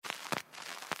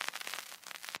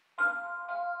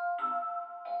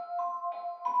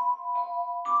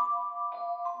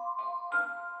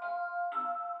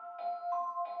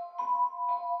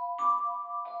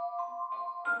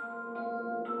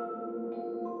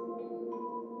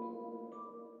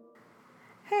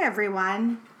Hey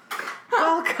everyone,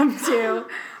 welcome to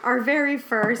our very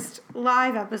first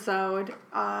live episode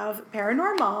of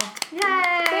Paranormal. Yay!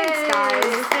 Thanks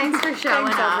guys. Thanks for showing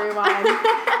Thanks up. everyone.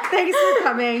 Thanks for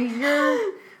coming.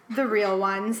 You're the real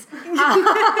ones.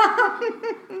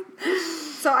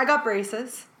 So I got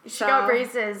braces. She got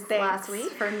braces thanks last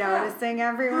week. for noticing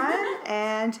everyone.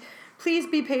 And please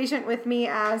be patient with me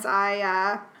as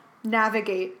I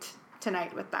navigate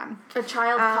tonight with them. A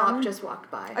child cop just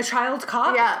walked by. A child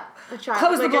cop? Yeah. A child.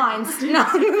 Close the like blinds. No.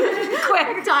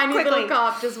 Quick. Tiny quickly. little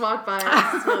cop just walked by.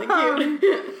 It's really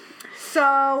cute.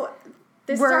 So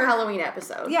This is our Halloween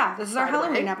episode. Yeah, this is our by the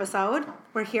Halloween way. episode.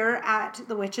 We're here at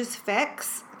The Witch's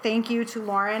Fix. Thank you to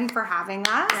Lauren for having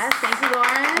us. Yes, thank you,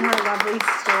 Lauren. In her lovely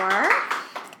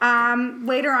store.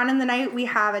 Later on in the night, we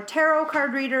have a tarot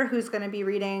card reader who's going to be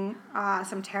reading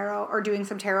some tarot or doing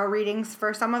some tarot readings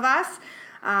for some of us.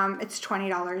 It's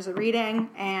 $20 a reading,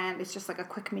 and it's just like a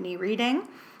quick mini reading.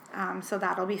 So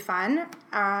that'll be fun.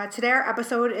 Today our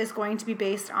episode is going to be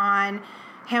based on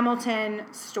Hamilton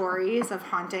stories of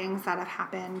hauntings that have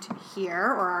happened here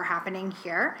or are happening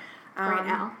here. Right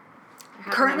now.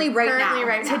 Currently right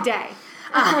now. Today.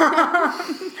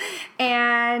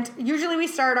 And usually we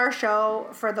start our show,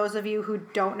 for those of you who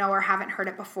don't know or haven't heard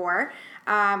it before,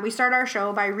 we start our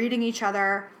show by reading each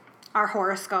other our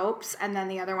horoscopes, and then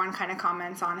the other one kind of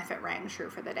comments on if it rang true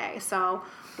for the day. So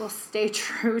we'll stay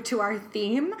true to our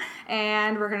theme,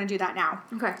 and we're going to do that now.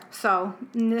 Okay. So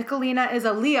Nicolina is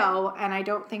a Leo, and I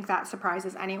don't think that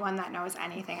surprises anyone that knows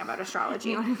anything about astrology.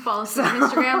 Anyone who follows us on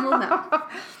Instagram will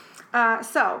know.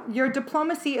 So, your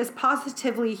diplomacy is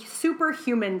positively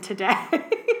superhuman today.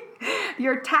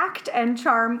 Your tact and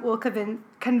charm will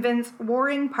convince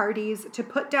warring parties to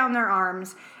put down their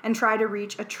arms and try to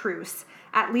reach a truce,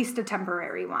 at least a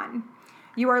temporary one.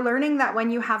 You are learning that when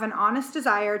you have an honest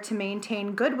desire to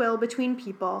maintain goodwill between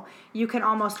people, you can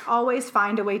almost always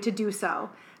find a way to do so.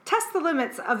 Test the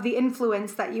limits of the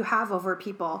influence that you have over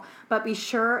people, but be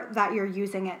sure that you're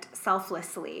using it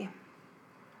selflessly.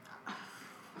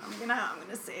 I'm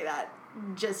gonna say that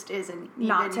just isn't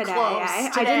Not even today, close eh?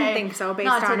 today. I didn't think so based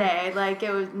Not on... today. Like,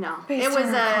 it was, no. Based It was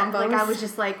on our like, I combos. was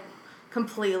just, like,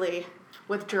 completely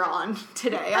withdrawn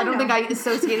today. I don't think I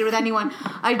associated with anyone.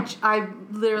 I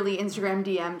literally Instagram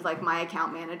DM'd, like, my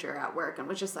account manager at work and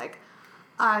was just like,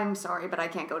 I'm sorry, but I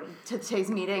can't go to today's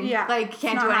meeting. Yeah. Like,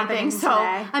 can't Not do anything. happening So,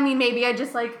 today. I mean, maybe I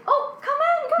just, like, oh, come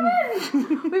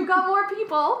in. We've got more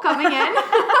people coming in.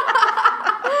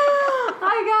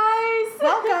 Hi, guys.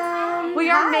 Welcome. We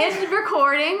are Hi.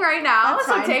 mid-recording right now, That's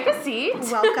so fine. take a seat.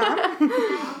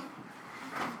 Welcome.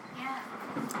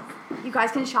 You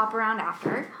guys can shop around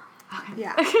after.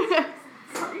 Yeah.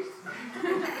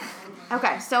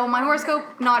 Okay, so my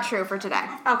horoscope, not true for today.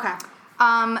 Okay.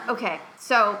 Okay,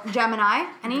 so Gemini.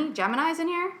 Any Geminis in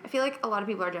here? I feel like a lot of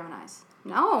people are Geminis.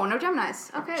 No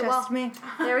Geminis. Okay, Just me.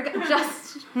 There we go.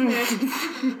 Just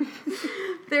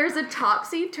There's a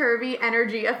topsy-turvy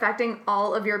energy affecting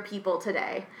all of your people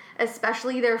today,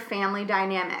 especially their family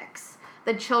dynamics.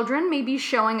 The children may be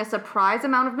showing a surprise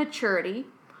amount of maturity,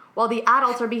 while the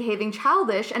adults are behaving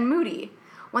childish and moody.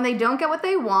 When they don't get what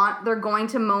they want, they're going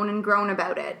to moan and groan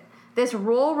about it. This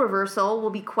role reversal will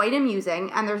be quite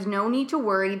amusing, and there's no need to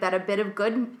worry that a bit of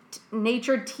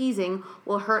good-natured teasing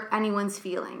will hurt anyone's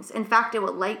feelings. In fact, it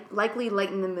will likely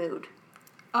lighten the mood.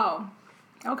 Oh.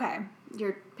 Okay.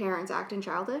 Your parents acting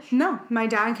childish? No, my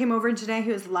dad came over today.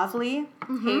 He was lovely.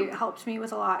 He helped me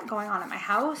with a lot going on at my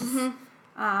house.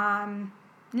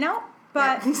 No,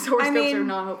 but These horoscopes I mean, are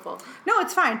not hopeful. No,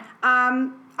 it's fine.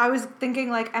 I was thinking,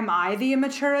 like, am I the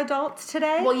immature adult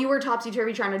today? Well, you were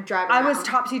topsy-turvy trying to drive I around. was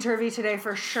topsy-turvy today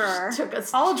for sure. Took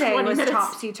us all day 20 was minutes.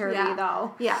 topsy-turvy, Yeah.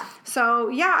 though. Yeah. So,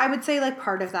 yeah, I would say, like,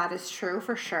 part of that is true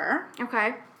for sure.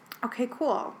 Okay. Okay,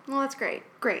 cool. Well, that's great.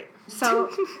 Great. So,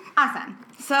 awesome.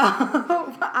 So,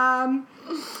 I'm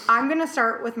going to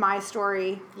start with my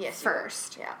story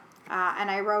first. Yeah.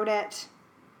 And I wrote it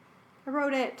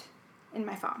in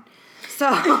my phone.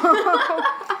 So,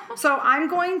 so I'm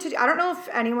going to, I don't know if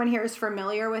anyone here is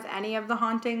familiar with any of the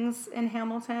hauntings in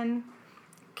Hamilton.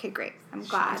 Okay, great. I'm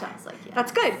glad. Sounds like, yeah.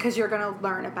 That's good, because you're going to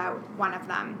learn about one of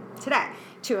them today.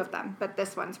 Two of them, but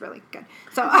this one's really good.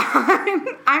 So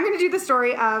I'm going to do the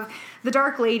story of the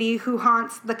Dark Lady who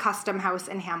haunts the Custom House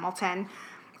in Hamilton.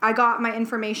 I got my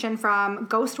information from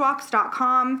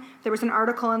ghostwalks.com. There was an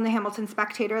article in the Hamilton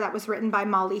Spectator that was written by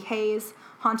Molly Hayes,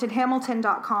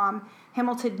 hauntedhamilton.com,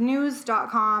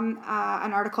 hamiltonnews.com,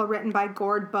 an article written by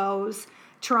Gord Bowes,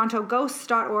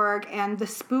 torontoghosts.org, and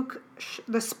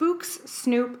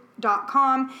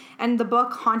theSpooksSnoop.com, and the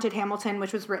book Haunted Hamilton,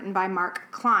 which was written by Mark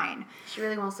Klein. She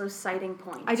really wants those citing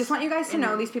points. I just want you guys to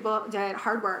know these people did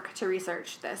hard work to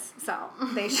research this, so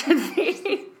they should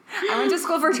be... I went to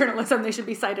school for journalism. They should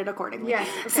be cited accordingly.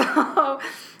 Yes. Okay.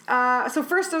 So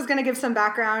first I was going to give some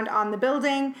background on the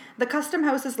building. The Custom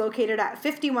House is located at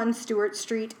 51 Stewart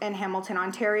Street in Hamilton,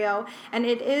 Ontario, and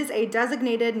it is a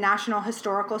designated National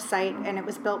Historical Site, and it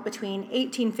was built between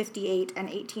 1858 and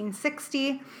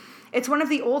 1860. It's one of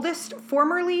the oldest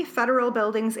formerly federal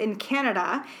buildings in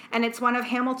Canada, and it's one of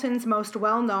Hamilton's most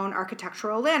well-known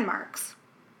architectural landmarks.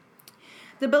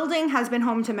 The building has been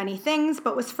home to many things,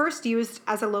 but was first used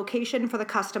as a location for the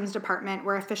Customs Department,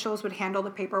 where officials would handle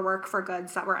the paperwork for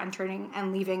goods that were entering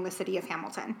and leaving the city of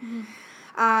Hamilton.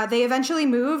 Mm-hmm. They eventually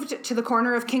moved to the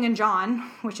corner of King and John,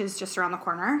 which is just around the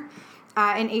corner,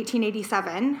 in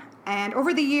 1887. And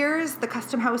over the years, the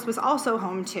Custom House was also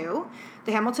home to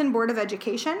the Hamilton Board of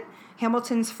Education,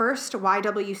 Hamilton's first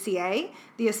YWCA,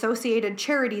 the Associated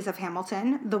Charities of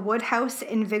Hamilton, the Woodhouse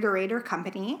Invigorator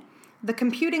Company, the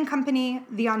Computing Company,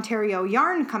 the Ontario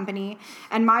Yarn Company,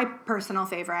 and my personal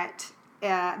favorite,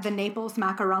 the Naples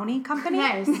Macaroni Company.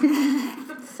 Nice.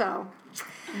 So,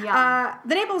 the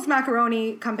Naples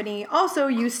Macaroni Company also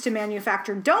used to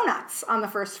manufacture donuts on the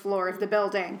first floor of the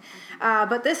building,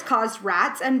 but this caused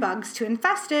rats and bugs to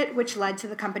infest it, which led to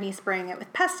the company spraying it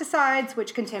with pesticides,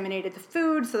 which contaminated the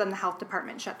food, so then the health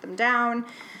department shut them down.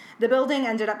 The building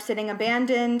ended up sitting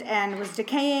abandoned and was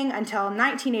decaying until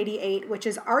 1988, which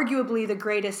is arguably the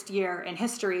greatest year in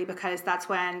history because that's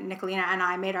when Nicolina and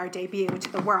I made our debut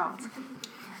to the world.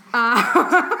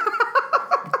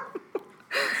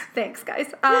 Thanks,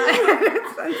 guys.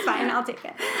 It's fine. I'll take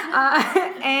it.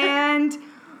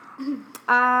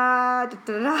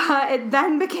 It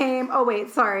then became,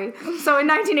 So in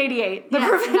 1988, the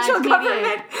provincial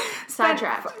government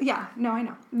sidetracked. Yeah, no, I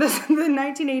know. The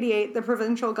 1988, the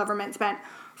provincial government spent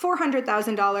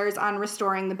 $400,000 on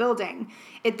restoring the building.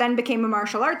 It then became a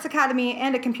martial arts academy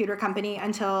and a computer company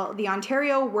until the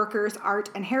Ontario Workers' Art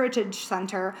and Heritage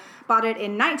Centre bought it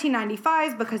in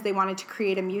 1995 because they wanted to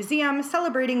create a museum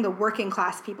celebrating the working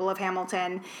class people of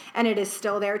Hamilton, and it is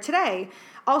still there today.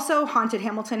 Also, Haunted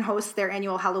Hamilton hosts their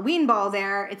annual Halloween ball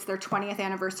there. It's their 20th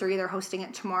anniversary. They're hosting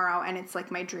it tomorrow, and it's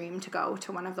like my dream to go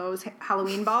to one of those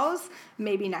Halloween balls,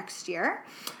 maybe next year.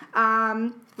 We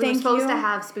were supposed to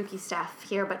have spooky Steph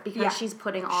here, but because she's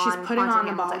putting on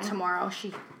the ball tomorrow,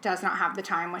 she does not have the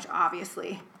time, which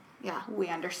obviously we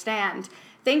understand.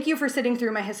 Thank you for sitting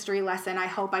through my history lesson. I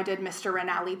hope I did Mr.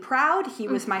 Rinaldi proud. He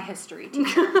was my history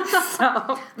teacher.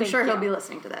 So I'm sure he'll be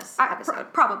listening to this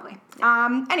episode. Probably.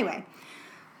 Yeah. Anyway.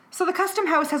 So the Custom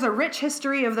House has a rich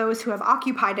history of those who have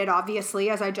occupied it, obviously,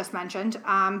 as I just mentioned,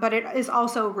 but it is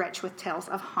also rich with tales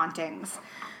of hauntings.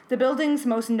 The building's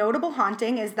most notable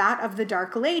haunting is that of the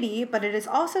Dark Lady, but it is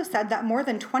also said that more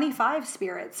than 25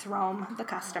 spirits roam the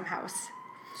Custom House.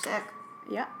 Sick.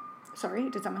 Yeah. Sorry,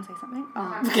 did someone say something?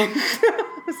 Oh, okay.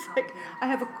 I was like,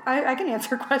 I can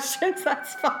answer questions,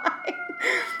 that's fine.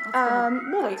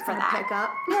 We'll wait for that. Pick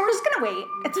up. No, we're just going to wait.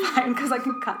 It's fine, because I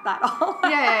can cut that all out.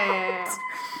 Yeah.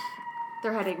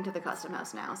 They're heading to the Custom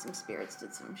House now. Some spirits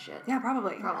did some shit. Yeah,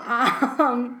 probably.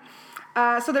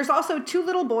 So there's also 2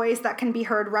 little boys that can be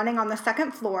heard running on the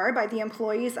second floor by the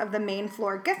employees of the main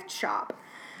floor gift shop.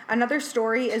 Another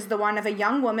story is the one of a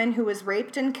young woman who was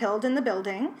raped and killed in the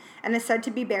building and is said to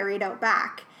be buried out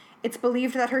back. It's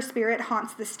believed that her spirit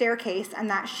haunts the staircase and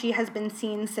that she has been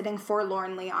seen sitting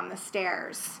forlornly on the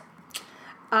stairs.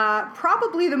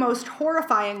 Probably the most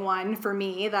horrifying one for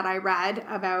me that I read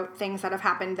about things that have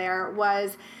happened there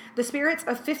was the spirits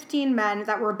of 15 men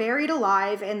that were buried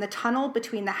alive in the tunnel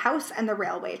between the house and the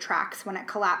railway tracks when it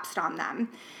collapsed on them.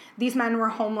 These men were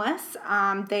homeless.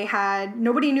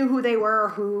 Nobody knew who they were or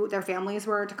who their families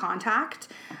were to contact.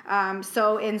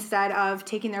 So instead of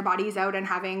taking their bodies out and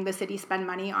having the city spend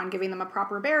money on giving them a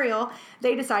proper burial,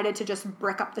 they decided to just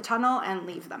brick up the tunnel and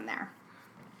leave them there.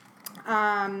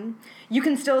 You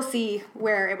can still see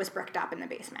where it was bricked up in the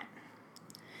basement.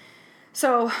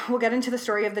 So we'll get into the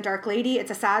story of the Dark Lady. It's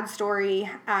a sad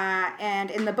story, and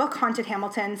in the book Haunted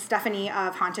Hamilton, Stephanie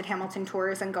of Haunted Hamilton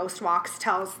Tours and Ghost Walks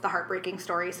tells the heartbreaking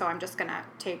story, so I'm just going to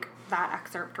take that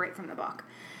excerpt right from the book.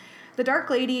 The Dark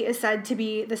Lady is said to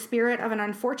be the spirit of an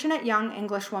unfortunate young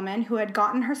English woman who had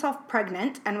gotten herself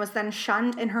pregnant and was then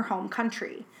shunned in her home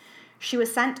country. She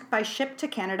was sent by ship to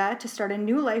Canada to start a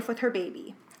new life with her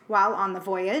baby. While on the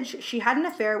voyage, she had an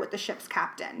affair with the ship's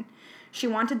captain. She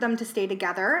wanted them to stay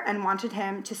together and wanted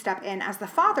him to step in as the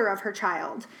father of her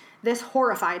child. This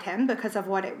horrified him because of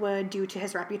what it would do to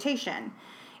his reputation.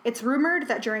 It's rumored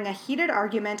that during a heated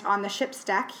argument on the ship's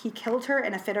deck, he killed her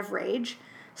in a fit of rage,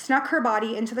 snuck her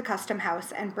body into the custom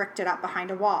house, and bricked it up behind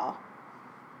a wall.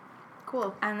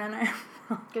 Cool. And then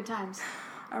Good times.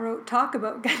 I wrote, talk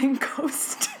about getting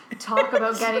ghosted. Talk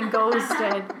about getting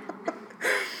ghosted.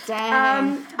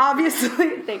 Dang.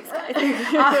 Obviously, thanks guys.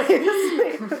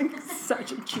 Obviously,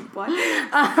 such a cheap one.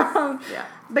 Yeah.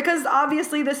 Because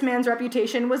obviously this man's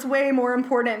reputation was way more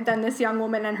important than this young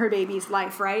woman and her baby's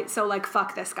life, right? So like,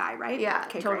 fuck this guy, right? Yeah,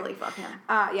 Okay, totally great. fuck him.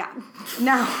 Yeah.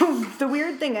 Now, the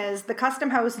weird thing is the custom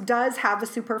house does have a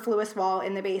superfluous wall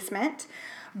in the basement,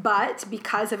 but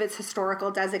because of its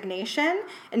historical designation,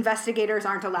 investigators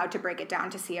aren't allowed to break it down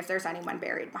to see if there's anyone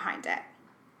buried behind it.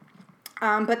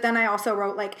 But then I also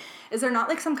wrote, like, is there not,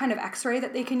 like, some kind of x-ray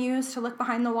that they can use to look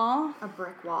behind the wall? A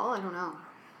brick wall? I don't know.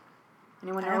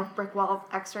 Anyone know brick wall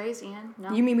x-rays, Ian?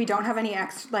 No? You mean we don't have any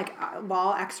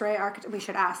wall x-ray we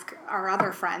should ask our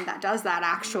other friend that does that,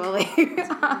 actually. We'll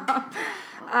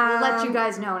let you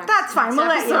guys know next That's fine. We'll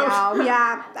let you episode. know.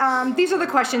 Yeah. These are the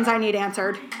questions I need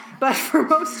answered. But for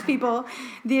most people,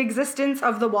 the existence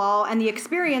of the wall and the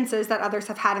experiences that others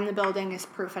have had in the building is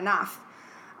proof enough.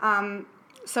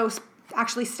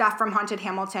 Actually, Steph from Haunted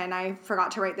Hamilton, I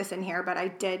forgot to write this in here, but I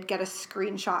did get a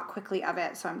screenshot quickly of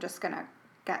it, so I'm just going to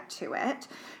get to it.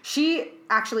 She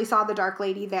actually saw the Dark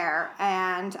Lady there,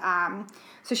 and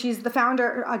so she's the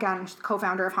founder, again,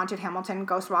 co-founder of Haunted Hamilton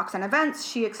Ghost Walks and Events.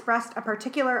 She expressed a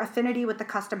particular affinity with the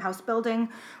Custom House building.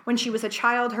 When she was a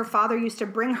child, her father used to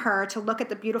bring her to look at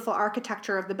the beautiful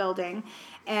architecture of the building,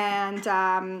 and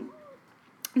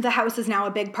the house is now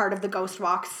a big part of the Ghost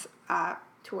Walks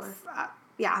Tour.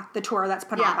 The tour that's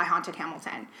put on by Haunted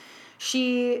Hamilton.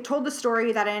 She told the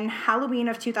story that in Halloween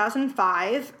of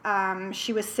 2005,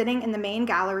 she was sitting in the main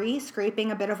gallery scraping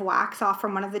a bit of wax off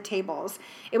from one of the tables.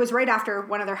 It was right after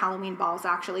one of their Halloween balls,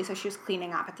 actually, so she was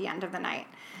cleaning up at the end of the night.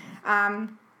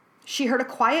 She heard a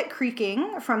quiet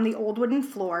creaking from the old wooden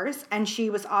floors, and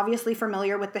she was obviously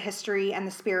familiar with the history and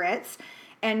the spirits,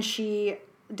 and she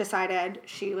decided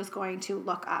she was going to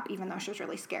look up, even though she was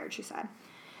really scared, she said.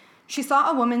 She saw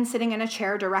a woman sitting in a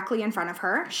chair directly in front of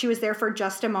her. She was there for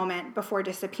just a moment before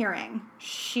disappearing.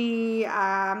 She,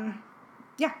 that's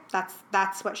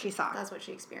what she saw. That's what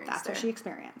she experienced. That's what she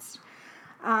experienced.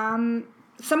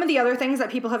 Some of the other things that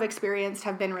people have experienced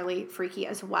have been really freaky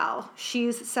as well.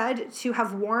 She's said to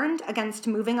have warned against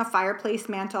moving a fireplace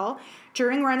mantle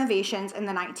during renovations in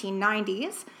the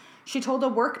 1990s. She told a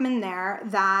workman there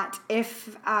that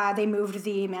if they moved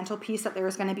the mantelpiece that there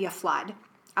was going to be a flood.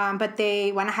 But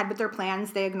they went ahead with their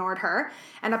plans. They ignored her,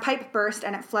 and a pipe burst,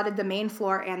 and it flooded the main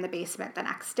floor and the basement the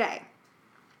next day.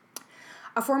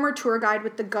 A former tour guide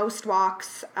with the Ghost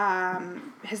Walks,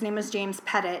 his name was James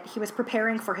Pettit, he was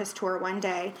preparing for his tour one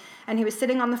day, and he was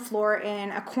sitting on the floor in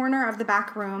a corner of the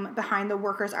back room behind the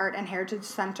Workers' Art and Heritage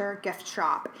Center gift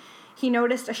shop. He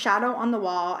noticed a shadow on the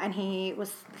wall, and he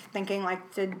was thinking, like,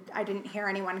 I didn't hear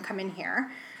anyone come in here.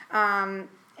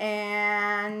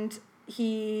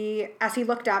 As he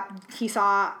looked up, he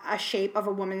saw a shape of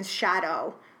a woman's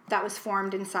shadow that was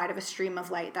formed inside of a stream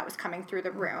of light that was coming through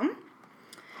the room.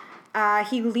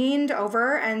 He leaned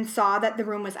over and saw that the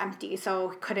room was empty,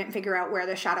 so couldn't figure out where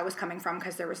the shadow was coming from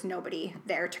because there was nobody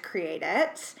there to create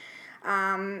it.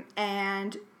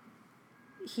 And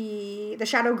the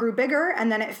shadow grew bigger,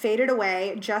 and then it faded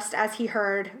away just as he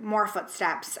heard more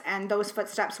footsteps, and those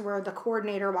footsteps were the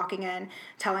coordinator walking in,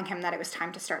 telling him that it was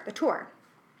time to start the tour.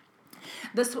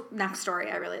 This next story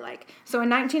I really like. So in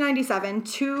 1997,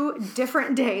 2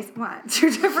 different days,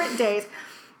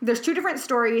 there's 2 different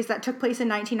stories that took place in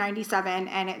 1997,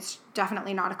 and it's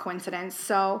definitely not a coincidence.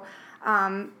 So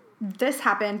this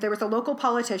happened. There was a local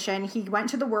politician. He went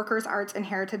to the Workers' Arts and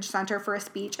Heritage Center for a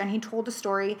speech, and he told a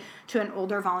story to an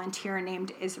older volunteer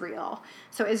named Israel.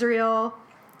 So Israel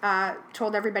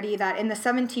told everybody that in the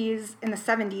 70s,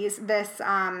 this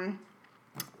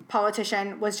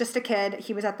politician was just a kid.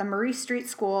 He was at the Murray Street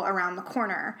School around the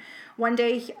corner. One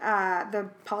day, the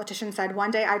politician said, "One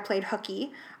day I played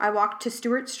hooky. I walked to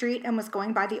Stewart Street and was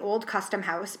going by the old custom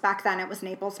house. Back then it was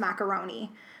Naples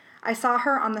Macaroni. I saw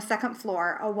her on the second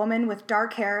floor. A woman with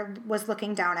dark hair was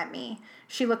looking down at me.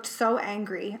 She looked so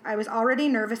angry. I was already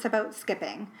nervous about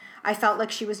skipping. I felt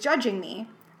like she was judging me.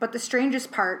 But the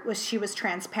strangest part was she was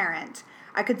transparent.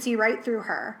 I could see right through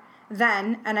her.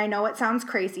 Then, and I know it sounds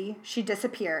crazy, she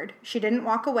disappeared. She didn't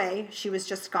walk away, she was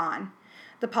just gone."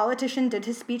 The politician did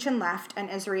his speech and left, and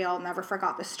Israel never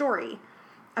forgot the story.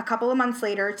 A couple of months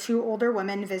later, 2 older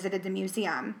women visited the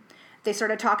museum. They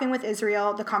started talking with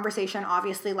Israel. The conversation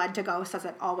obviously led to ghosts, as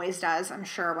it always does, I'm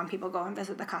sure, when people go and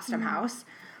visit the custom house.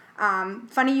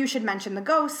 Funny you should mention the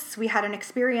ghosts. We had an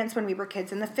experience when we were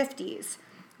kids in the 50s.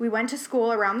 We went to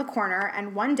school around the corner,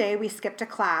 and one day we skipped a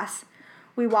class.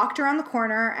 We walked around the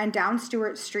corner and down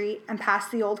Stewart Street and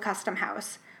past the old custom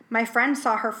house. My friend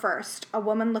saw her first, a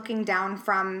woman looking down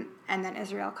from, and then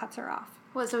Israel cuts her off.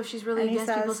 What, so she's really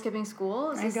against people skipping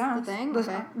school? Is this the thing?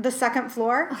 The second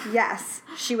floor? Yes.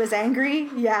 She was angry?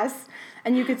 Yes.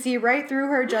 And you could see right through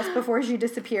her just before she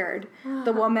disappeared.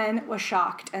 The woman was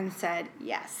shocked and said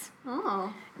yes.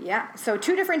 Oh. Yeah. So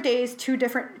 2 different days, two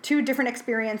different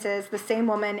experiences, the same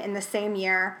woman in the same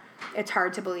year. It's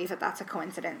hard to believe that that's a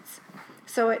coincidence.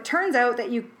 So it turns out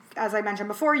that you, as I mentioned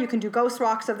before, you can do ghost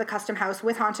walks of the custom house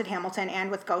with Haunted Hamilton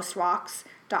and with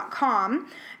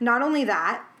ghostwalks.com. Not only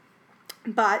that,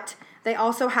 but they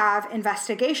also have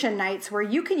investigation nights where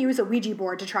you can use a Ouija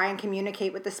board to try and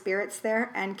communicate with the spirits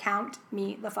there, and count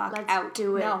me the fuck out. Let's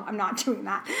do it. No, I'm not doing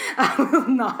that. I will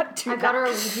not do that. I got her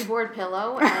a Ouija board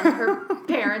pillow, and her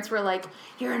parents were like,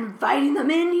 "You're inviting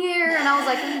them in here," and I was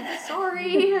like,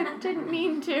 "Sorry, I didn't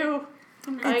mean to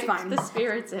invite the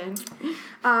spirits in."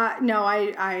 No,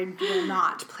 I will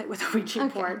not play with a Ouija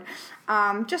board.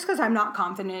 Just because I'm not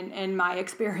confident in my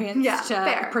experience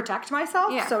to protect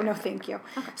myself. Yeah, so no thank you.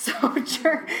 Okay. So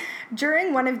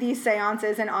during one of these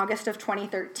seances in August of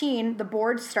 2013, the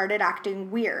board started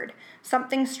acting weird.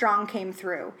 Something strong came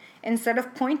through. Instead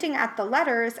of pointing at the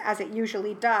letters, as it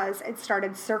usually does, it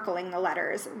started circling the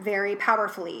letters very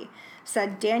powerfully,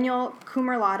 said Daniel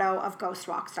Cumerlato of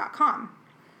ghostwalks.com.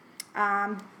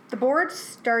 The board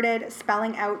started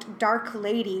spelling out Dark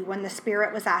Lady when the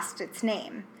spirit was asked its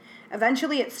name.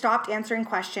 Eventually, it stopped answering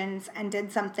questions and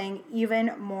did something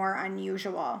even more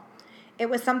unusual. It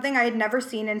was something I had never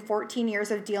seen in 14 years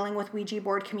of dealing with Ouija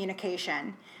board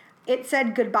communication. It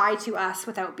said goodbye to us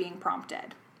without being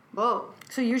prompted. Whoa.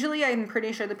 So usually I'm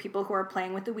pretty sure the people who are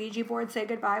playing with the Ouija board say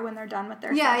goodbye when they're done with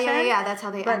their session. Yeah, that's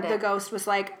how they end it. But the ghost was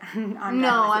like, I'm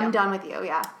done with you,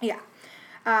 yeah. Yeah.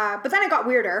 But then it got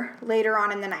weirder later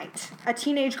on in the night. A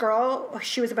teenage girl,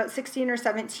 she was about 16 or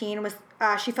 17,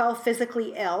 she fell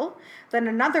physically ill. Then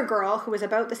another girl who was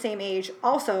about the same age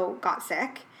also got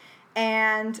sick.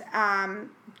 And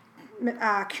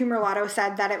Cumerlato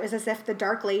said that it was as if the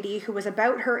Dark Lady, who was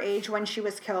about her age when she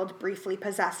was killed, briefly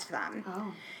possessed them.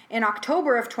 Oh. In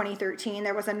October of 2013,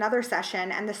 there was another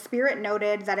session, and the spirit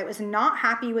noted that it was not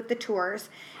happy with the tours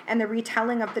and the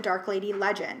retelling of the Dark Lady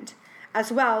legend. As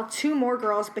well, 2 more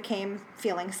girls became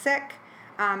feeling sick.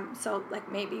 So,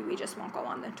 maybe we just won't go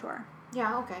on the tour.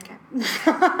 Yeah, okay.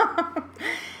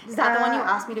 Is that the one you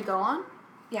asked me to go on?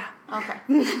 Yeah. Okay.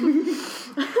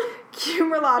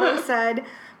 Cumerlato said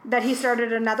that he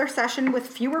started another session with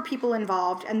fewer people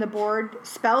involved, and the board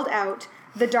spelled out,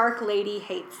 "The Dark Lady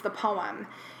Hates the Poem."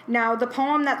 Now, the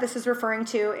poem that this is referring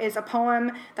to is a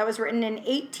poem that was written in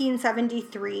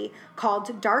 1873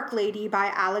 called Dark Lady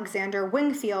by Alexander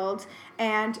Wingfield,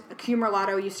 and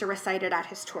Cumerlato used to recite it at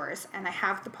his tours. And I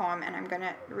have the poem, and I'm going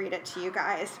to read it to you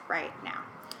guys right now.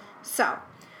 So,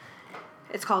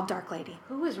 it's called Dark Lady.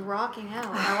 Who is rocking out?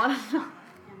 I want to know.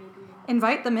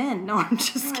 Invite them in. No, I'm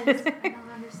just kidding. I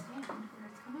don't understand where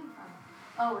it's coming from.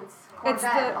 Oh, it's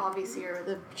Corvette, obviously, or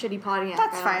the shitty Pontiac.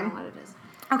 That's fine. I don't know what it is.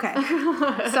 Okay,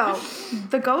 so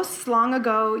the ghosts long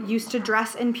ago used to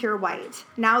dress in pure white.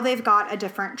 Now they've got a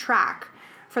different track.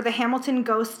 For the Hamilton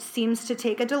ghost seems to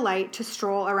take a delight to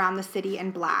stroll around the city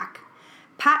in black.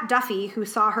 Pat Duffy, who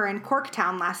saw her in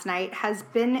Corktown last night, has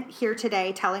been here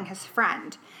today telling his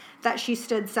friend that she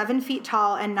stood 7 feet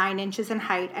tall and 9 inches in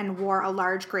height and wore a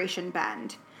large Grecian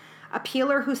bend. A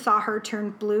peeler who saw her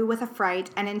turned blue with affright,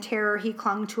 and in terror he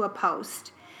clung to a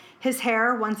post. His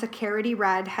hair, once a carroty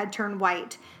red, had turned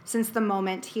white since the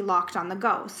moment he locked on the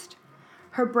ghost.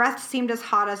 Her breath seemed as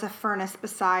hot as a furnace.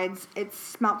 Besides, it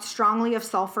smelt strongly of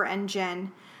sulfur and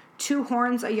gin. 2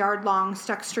 horns a yard long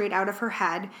stuck straight out of her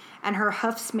head, and her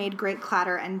hoofs made great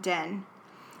clatter and din.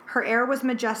 Her air was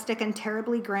majestic and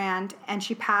terribly grand, and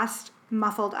she passed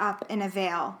muffled up in a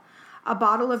veil. A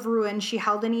bottle of ruin she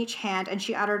held in each hand, and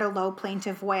she uttered a low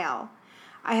plaintive wail.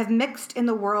 I have mixed in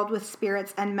the world with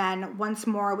spirits and men. Once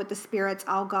more with the spirits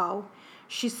I'll go.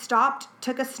 She stopped,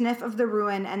 took a sniff of the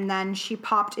ruin, and then she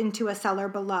popped into a cellar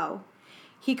below.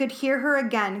 He could hear her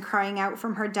again crying out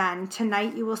from her den,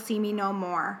 "Tonight you will see me no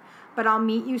more, but I'll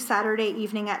meet you Saturday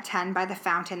evening at 10 by the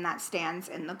fountain that stands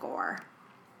in the gore."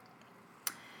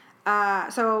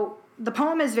 So the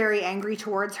poem is very angry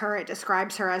towards her. It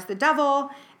describes her as the devil,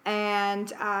 and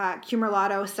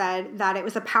Cumerlato said that it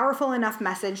was a powerful enough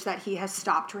message that he has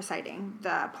stopped reciting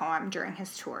the poem during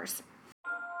his tours.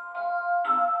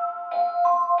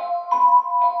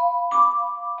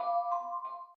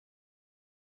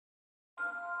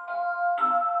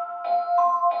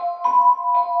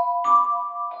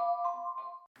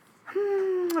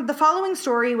 the following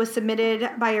story was submitted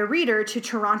by a reader to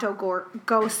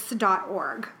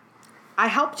TorontoGhosts.org. I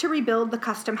helped to rebuild the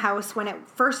Custom House when it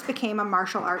first became a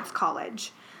martial arts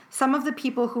college. Some of the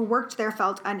people who worked there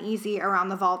felt uneasy around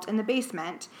the vault in the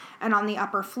basement and on the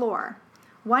upper floor.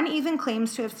 One even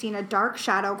claims to have seen a dark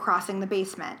shadow crossing the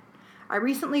basement. I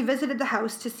recently visited the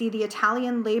house to see the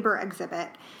Italian labor exhibit,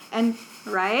 and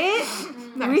right?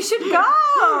 We should go.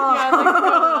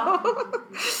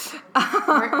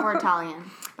 We're Italian.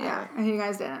 Yeah, you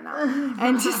guys didn't know.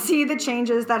 And to see the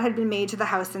changes that had been made to the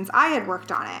house since I had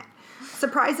worked on it.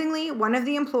 Surprisingly, one of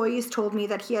the employees told me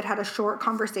that he had had a short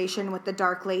conversation with the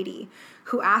dark lady,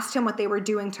 who asked him what they were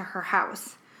doing to her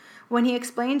house. When he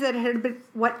explained that it had been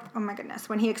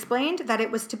when he explained that it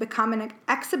was to become an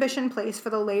exhibition place for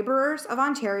the laborers of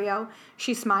Ontario,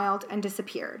 she smiled and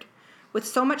disappeared. With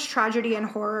so much tragedy and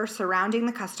horror surrounding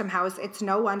the Custom House, it's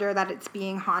no wonder that it's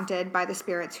being haunted by the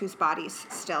spirits whose bodies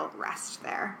still rest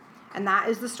there. And that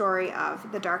is the story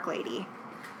of the Dark Lady.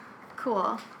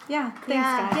 Cool. Yeah,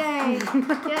 thanks, guys. Yay.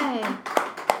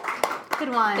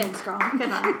 Good one. Thanks, girl. Good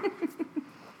one.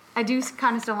 I do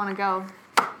kind of still want to go.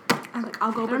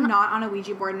 I'll go, but not on a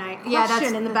Ouija board night. Yeah, that's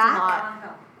in the that's back. a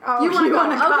lot. Oh, You want to go?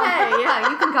 wanna come? Okay, yeah,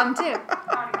 you can come too.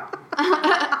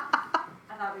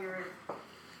 I thought we were...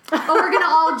 Oh, we're gonna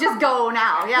all just go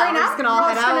now. Yeah, Right we're now? just gonna all We're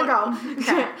head all out. just gonna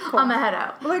go. Okay, cool. I'm gonna head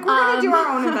out. We're gonna do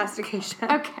our own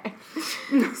investigation. Okay.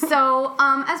 So,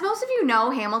 as most of you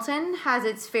know, Hamilton has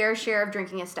its fair share of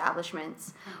drinking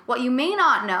establishments. What you may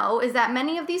not know is that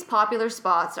many of these popular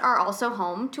spots are also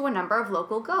home to a number of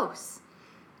local ghosts.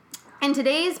 In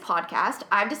today's podcast,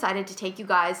 I've decided to take you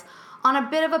guys on a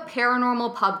bit of a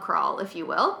paranormal pub crawl, if you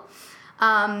will,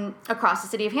 across the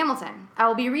city of Hamilton. I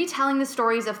will be retelling the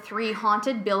stories of 3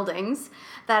 haunted buildings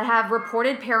that have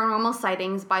reported paranormal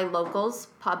sightings by locals,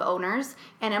 pub owners,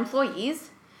 and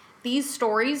employees. These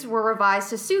stories were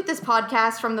revised to suit this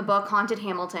podcast from the book Haunted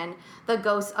Hamilton, The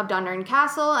Ghosts of Dundurn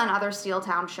Castle and Other Steel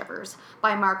Town Shivers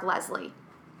by Mark Leslie.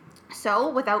 So,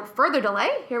 without further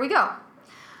delay, here we go.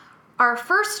 Our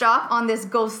first stop on this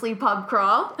ghostly pub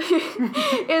crawl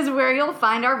is where you'll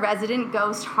find our resident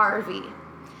ghost, Harvey.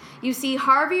 You see,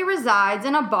 Harvey resides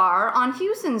in a bar on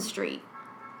Hewson Street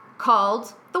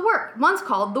once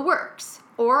called The Works,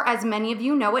 or as many of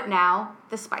you know it now,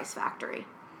 The Spice Factory.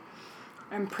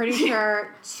 I'm pretty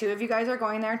sure 2 of you guys are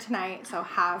going there tonight, so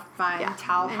have fun. Yeah.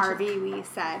 Tell Harvey we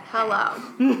said Hello.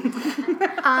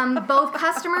 Both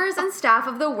customers and staff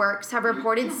of The Works have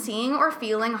reported seeing or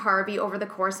feeling Harvey over the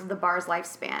course of the bar's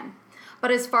lifespan.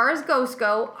 But as far as ghosts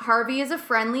go, Harvey is a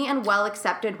friendly and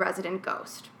well-accepted resident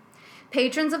ghost.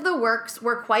 Patrons of The Works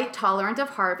were quite tolerant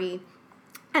of Harvey,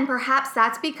 and perhaps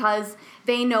that's because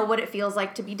they know what it feels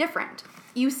like to be different.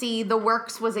 You see, The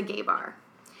Works was a gay bar.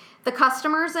 The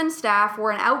customers and staff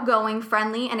were an outgoing,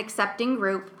 friendly, and accepting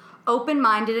group,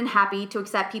 open-minded and happy to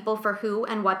accept people for who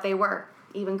and what they were,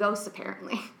 even ghosts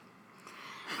apparently.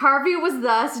 Harvey was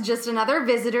thus just another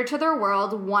visitor to their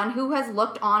world, one who has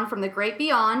looked on from the great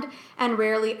beyond and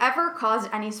rarely ever caused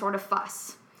any sort of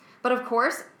fuss. But of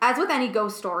course, as with any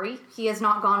ghost story, he has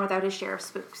not gone without his share of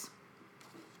spooks.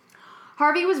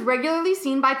 Harvey was regularly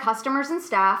seen by customers and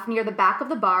staff near the back of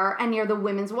the bar and near the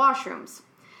women's washrooms.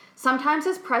 Sometimes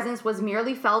his presence was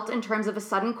merely felt in terms of a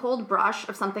sudden cold brush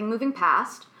of something moving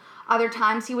past. Other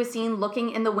times he was seen looking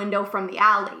in the window from the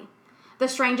alley. The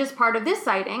strangest part of this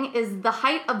sighting is the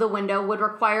height of the window would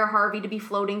require Harvey to be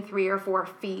floating 3 or 4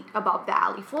 feet above the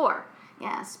alley floor.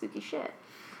 Yeah, spooky shit.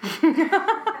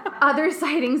 Other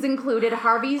sightings included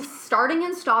Harvey starting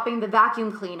and stopping the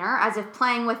vacuum cleaner as if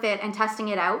playing with it and testing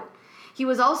it out. He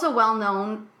was also well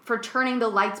known for turning the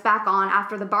lights back on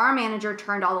after the bar manager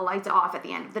turned all the lights off at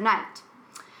the end of the night.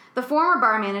 The former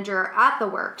bar manager at The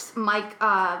Works, Mike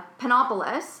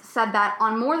Panopoulos, said that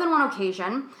on more than one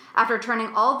occasion, after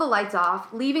turning all the lights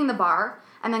off, leaving the bar,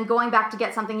 and then going back to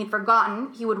get something he'd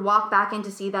forgotten, he would walk back in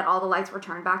to see that all the lights were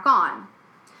turned back on.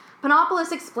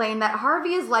 Panopoulos explained that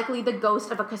Harvey is likely the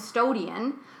ghost of a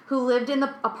custodian who lived in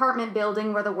the apartment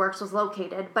building where The Works was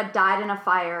located, but died in a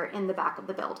fire in the back of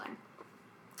the building.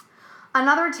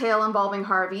 Another tale involving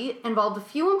Harvey involved a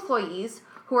few employees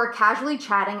who were casually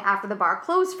chatting after the bar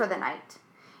closed for the night.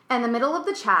 In the middle of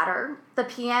the chatter, the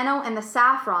piano in the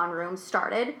saffron room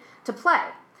started to play.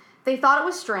 They thought it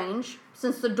was strange,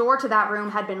 since the door to that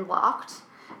room had been locked,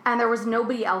 and there was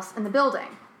nobody else in the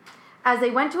building. As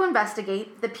they went to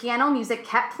investigate, the piano music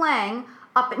kept playing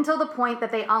up until the point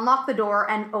that they unlocked the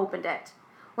door and opened it.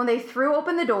 When they threw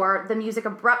open the door, the music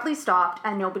abruptly stopped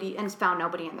and found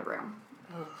nobody in the room.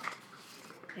 Ugh.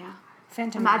 Yeah.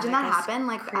 Phantom Imagine that music is happened,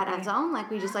 like, creepy. at End Zone.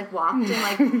 Like, we just, like, walked in,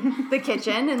 like, the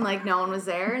kitchen and, like, no one was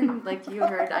there. And, like, you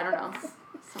heard, I don't know,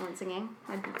 Someone singing.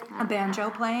 A banjo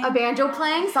playing. A banjo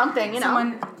playing, something, you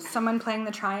know. Someone playing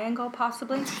the triangle,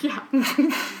 possibly. Yeah,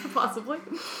 possibly.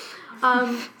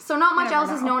 So not much else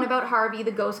is known about Harvey,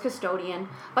 the ghost custodian,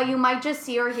 but you might just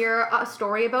see or hear a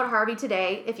story about Harvey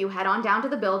today if you head on down to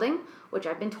the building, which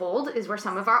I've been told is where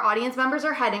some of our audience members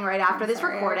are heading right after this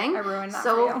recording. I ruined that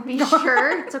so for you. be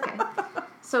sure, it's okay.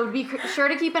 So be sure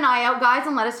to keep an eye out, guys,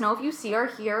 and let us know if you see or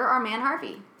hear our man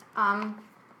Harvey.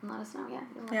 Let us know, yeah.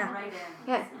 Yeah. Right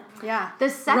in. Okay. Yeah.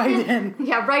 The second, Write in.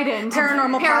 Yeah, right in.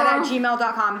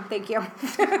 Paranormalpod@gmail.com. Thank you.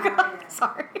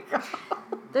 Sorry.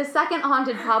 The second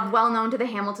haunted pub well known to the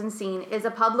Hamilton scene is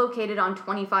a pub located on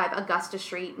 25 Augusta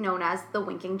Street known as the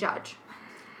Winking Judge.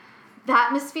 The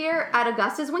atmosphere at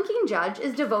Augusta's Winking Judge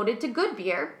is devoted to good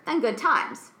beer and good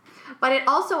times, but it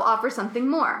also offers something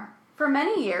more. For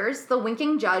many years, the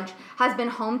Winking Judge has been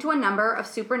home to a number of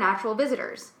supernatural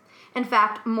visitors. In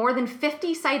fact, more than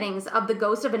 50 sightings of the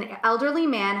ghost of an elderly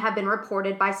man have been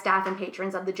reported by staff and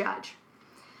patrons of the Judge.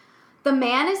 The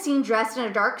man is seen dressed in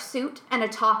a dark suit and a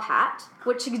top hat,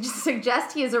 which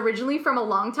suggests he is originally from a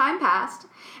long time past,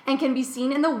 and can be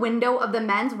seen in the window of the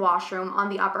men's washroom on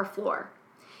the upper floor.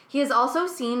 He is also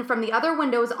seen from the other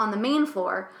windows on the main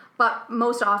floor, but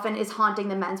most often is haunting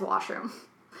the men's washroom,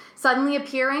 suddenly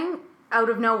appearing out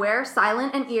of nowhere,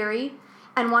 silent and eerie,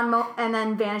 and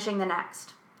then vanishing the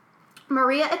next.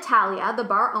 Maria Italia, the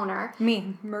bar owner...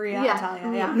 Maria Yeah.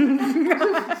 Italia, yeah.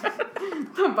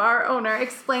 The bar owner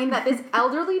explained that this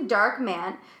elderly, dark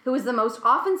man, who is the most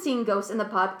often seen ghost in the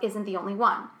pub, isn't the only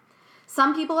one.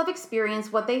 Some people have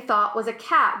experienced what they thought was a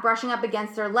cat brushing up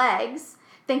against their legs,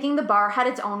 thinking the bar had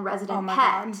its own resident pet.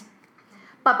 God.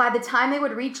 But by the time they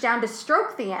would reach down to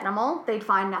stroke the animal, they'd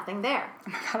find nothing there.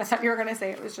 Oh my God, I thought you were going to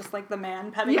say it was just like the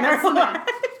man petting Yeah, their it's the man. leg.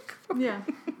 Yeah.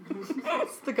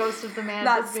 It's the ghost of the man.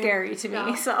 That's scary to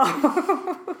me, so...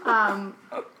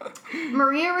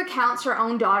 Maria recounts her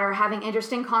own daughter having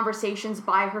interesting conversations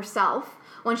by herself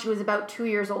when she was about 2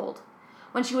 years old.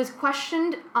 When she was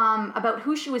questioned about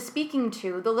who she was speaking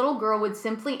to, the little girl would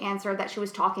simply answer that she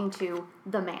was talking to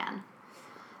the man.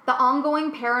 The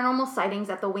ongoing paranormal sightings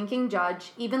at the Winking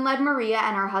Judge even led Maria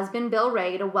and her husband Bill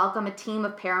Ray to welcome a team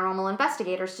of paranormal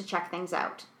investigators to check things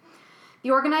out.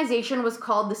 The organization was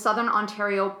called the Southern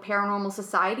Ontario Paranormal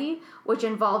Society, which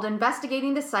involved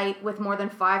investigating the site with more than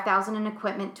 5,000 in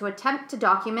equipment to attempt to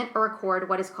document or record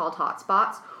what is called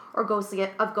hotspots or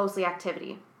ghostly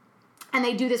activity. And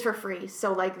they do this for free,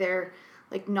 so like they're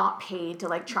like not paid to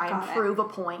like try and prove a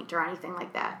point or anything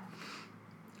like that.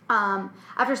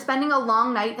 After spending a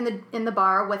long night in the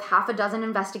bar with half a dozen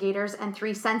investigators and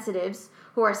 3 sensitives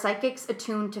who are psychics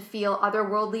attuned to feel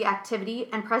otherworldly activity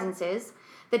and presences,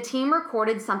 the team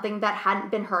recorded something that hadn't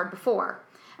been heard before,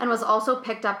 and was also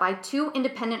picked up by 2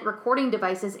 independent recording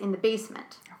devices in the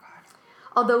basement. Oh, God.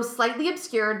 Although slightly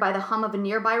obscured by the hum of a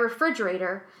nearby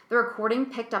refrigerator, the recording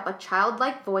picked up a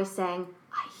childlike voice saying,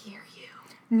 "I hear you."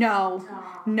 No.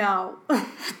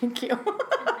 Thank you.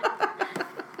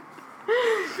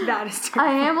 That is A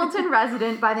Hamilton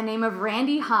resident by the name of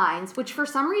Randy Hines, which for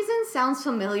some reason sounds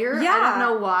familiar, I Yeah. don't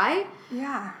know why,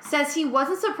 Yeah. says he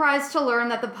wasn't surprised to learn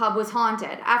that the pub was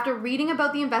haunted. After reading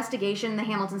about the investigation in the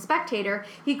Hamilton Spectator,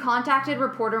 he contacted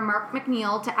reporter Mark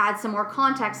McNeil to add some more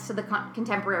context to the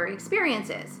contemporary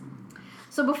experiences.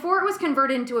 So before it was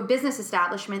converted into a business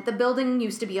establishment, the building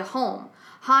used to be a home.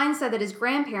 Hines said that his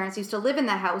grandparents used to live in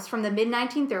the house from the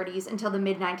mid-1930s until the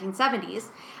mid-1970s,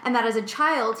 and that as a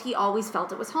child, he always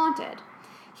felt it was haunted.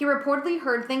 He reportedly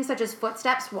heard things such as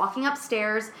footsteps walking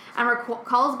upstairs and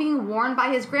recalls being warned by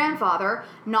his grandfather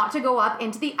not to go up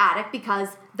into the attic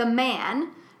because the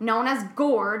man, known as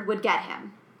Gord, would get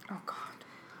him. Oh, God.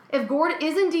 If Gord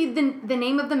is indeed the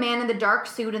name of the man in the dark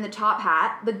suit and the top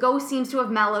hat, the ghost seems to have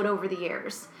mellowed over the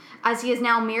years, as he is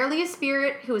now merely a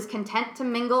spirit who is content to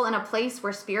mingle in a place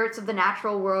where spirits of the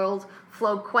natural world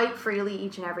flow quite freely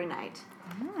each and every night.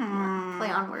 Play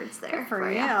on words there. Good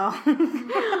for you.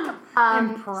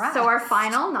 Impressed. So our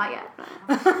final, not yet.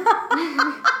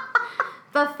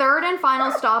 The third and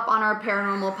final stop on our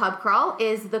paranormal pub crawl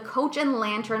is the Coach and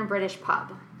Lantern British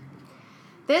Pub.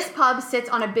 This pub sits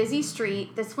on a busy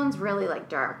street. This one's really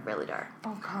dark, really dark.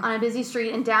 Oh, God. On a busy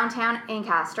street in downtown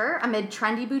Ancaster, amid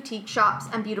trendy boutique shops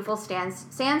and beautiful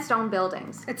sandstone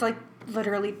buildings. It's like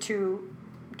literally 2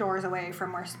 doors away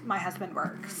from where my husband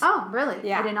works. Oh, really?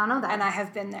 Yeah. I did not know that. And I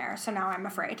have been there, so now I'm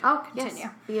afraid. Oh, Continue.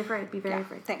 yes. Be afraid. Be very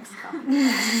afraid. Thanks.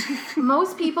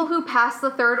 Most people who pass the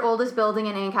third oldest building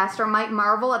in Ancaster might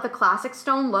marvel at the classic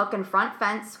stone look and front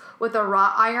fence with a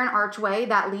wrought iron archway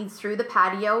that leads through the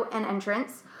patio and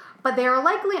entrance, but they are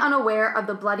likely unaware of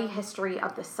the bloody history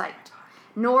of the site,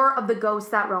 nor of the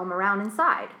ghosts that roam around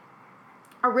inside.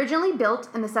 Originally built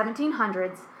in the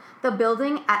 1700s, the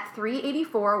building at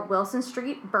 384 Wilson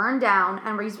Street burned down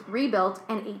and was rebuilt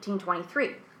in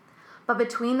 1823. But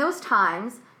between those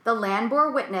times, the land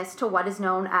bore witness to what is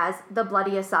known as the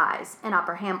Bloody Assize in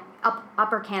Upper Canada.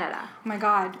 Oh my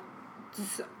God.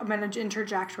 I'm going to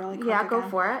interject really quick. Yeah, go again.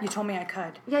 for it. You told me I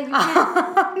could. Yeah, you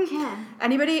can. You can.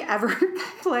 Anybody ever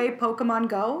play Pokemon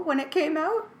Go when it came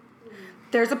out?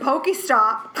 There's a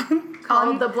Pokestop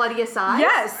Called the Bloody Assize?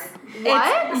 Yes.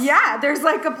 What? Yeah, there's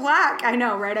like a plaque. I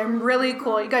know, right? I'm really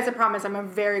cool. You guys, I promise I'm a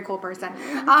very cool person.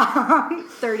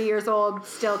 30 years old,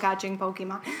 still catching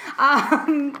Pokemon.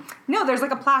 No, there's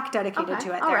like a plaque dedicated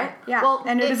to it all there. right. Yeah, Well,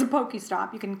 and it is a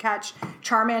Pokestop. You can catch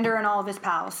Charmander and all of his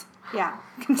pals. Yeah.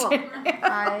 Cool.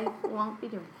 I won't be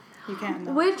doing You can,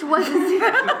 though. Which was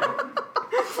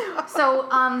so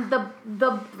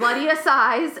the Bloody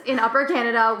Assize in Upper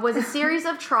Canada was a series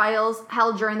of trials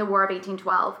held during the War of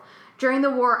 1812. During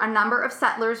the war, a number of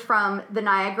settlers from the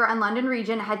Niagara and London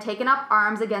region had taken up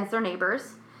arms against their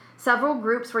neighbors. Several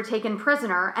groups were taken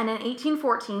prisoner, and in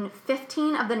 1814,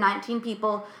 15 of the 19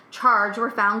 people charged were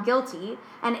found guilty,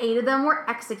 and 8 of them were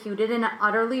executed in an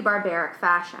utterly barbaric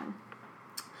fashion.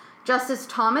 Justice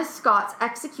Thomas Scott's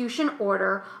execution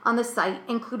order on the site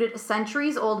included a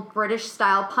centuries-old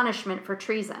British-style punishment for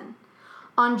treason.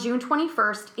 On June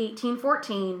 21st,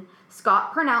 1814,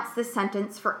 Scott pronounced this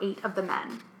sentence for 8 of the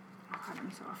men. Oh God,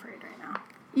 I'm so afraid right now.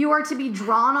 You are to be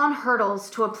drawn on hurdles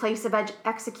to a place of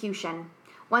execution,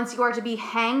 whence you are to be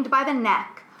hanged by the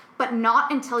neck, but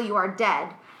not until you are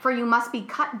dead, for you must be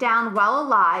cut down while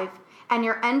alive, and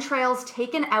your entrails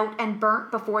taken out and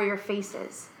burnt before your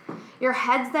faces. Your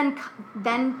heads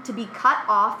then to be cut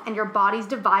off, and your bodies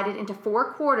divided into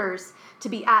 4 quarters to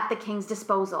be at the king's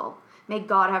disposal. May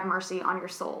God have mercy on your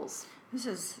souls. This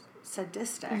is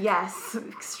sadistic. Yes,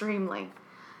 extremely.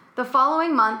 The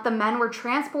following month, the men were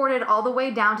transported all the way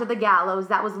down to the gallows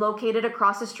that was located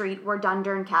across the street where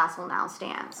Dundurn Castle now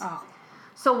stands. Oh.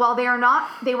 So while they were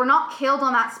not killed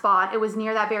on that spot, it was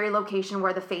near that very location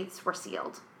where the fates were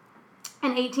sealed.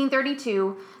 In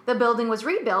 1832, the building was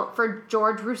rebuilt for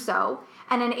George Rousseau,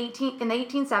 and in the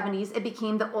 1870s, it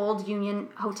became the Old Union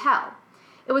Hotel.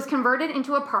 It was converted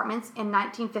into apartments in the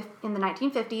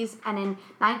 1950s, and in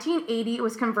 1980, it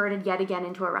was converted yet again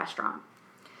into a restaurant.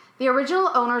 The original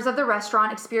owners of the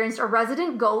restaurant experienced a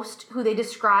resident ghost who they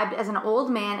described as an old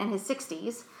man in his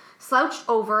 60s, slouched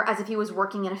over as if he was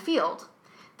working in a field.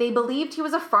 They believed he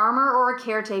was a farmer or a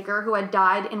caretaker who had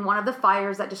died in one of the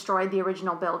fires that destroyed the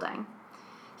original building.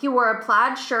 He wore a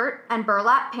plaid shirt and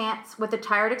burlap pants with a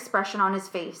tired expression on his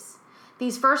face.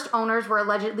 These first owners were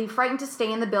allegedly frightened to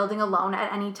stay in the building alone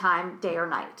at any time, day or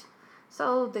night.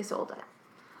 So they sold it.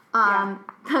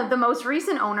 The most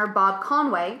recent owner, Bob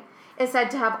Conway, is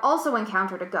said to have also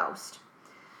encountered a ghost.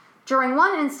 During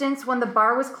one instance, when the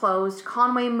bar was closed,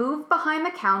 Conway moved behind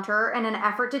the counter in an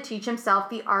effort to teach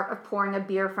himself the art of pouring a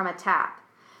beer from a tap.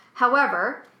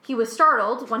 However, he was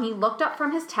startled when he looked up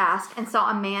from his task and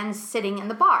saw a man sitting in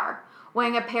the bar,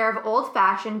 wearing a pair of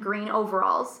old-fashioned green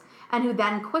overalls, and who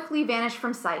then quickly vanished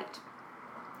from sight.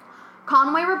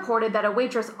 Conway reported that a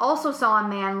waitress also saw a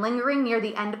man lingering near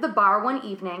the end of the bar one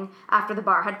evening after the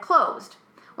bar had closed.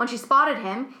 When she spotted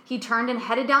him, he turned and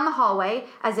headed down the hallway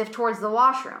as if towards the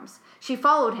washrooms. She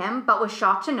followed him, but was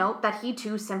shocked to note that he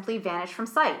too simply vanished from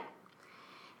sight.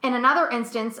 In another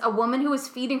instance, a woman who was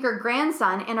feeding her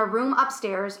grandson in a room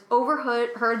upstairs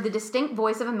overheard the distinct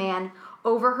voice of a man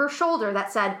over her shoulder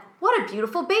that said, "What a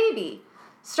beautiful baby!"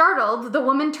 Startled, the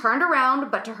woman turned around,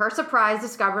 but to her surprise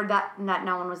discovered that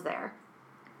no one was there.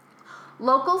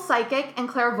 Local psychic and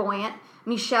clairvoyant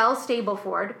Michelle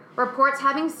Stableford reports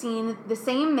having seen the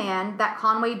same man that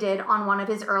Conway did on one of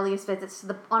her earliest visits to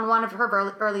the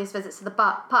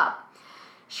pub.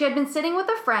 She had been sitting with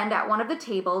a friend at one of the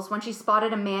tables when she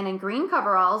spotted a man in green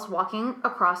coveralls walking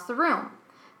across the room.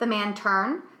 The man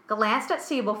turned, glanced at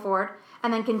Stableford,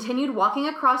 and then continued walking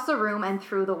across the room and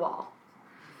through the wall.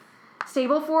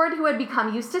 Stableford, who had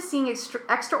become used to seeing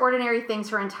extraordinary things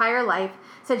her entire life,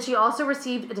 said she also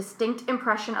received a distinct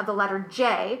impression of the letter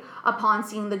J upon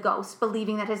seeing the ghost,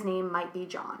 believing that his name might be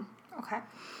John. Okay.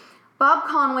 Bob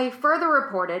Conway further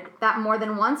reported that more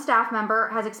than one staff member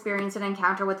has experienced an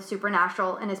encounter with the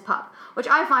supernatural in his pub, which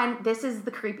I find this is the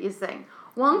creepiest thing.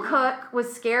 One cook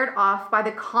was scared off by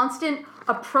the constant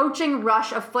approaching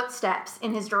rush of footsteps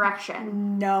in his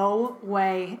direction. No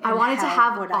way. I wanted to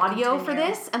have audio for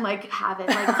this and have it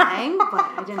playing, but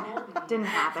I didn't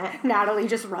have it. Natalie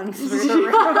just runs through the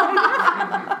room.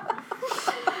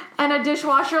 And a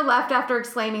dishwasher left after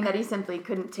exclaiming that he simply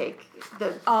couldn't take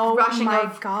the rushing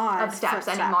of steps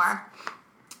anymore.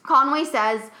 Conway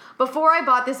says, before I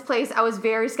bought this place, I was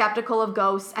very skeptical of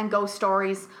ghosts and ghost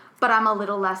stories, but I'm a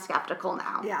little less skeptical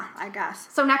now. Yeah, I guess.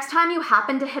 So next time you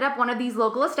happen to hit up one of these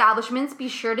local establishments, be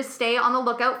sure to stay on the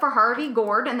lookout for Harvey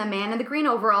Gord and the man in the green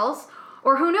overalls.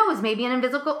 Or who knows, maybe an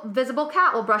invisible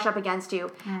cat will brush up against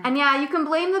you. And yeah, you can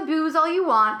blame the booze all you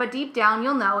want, but deep down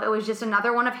you'll know it was just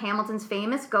another one of Hamilton's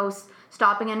famous ghosts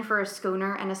stopping in for a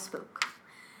schooner and a spook.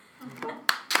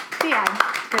 The end.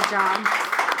 Good job.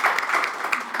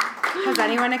 Has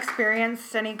anyone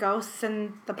experienced any ghosts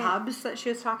in the pubs that she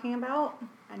was talking about?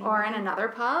 Or in another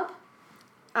pub?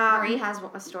 Marie has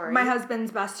a story. My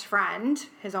husband's best friend,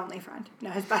 his only friend,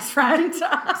 no, his best friend.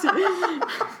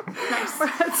 Nice.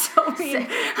 That's so mean.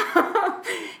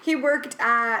 He worked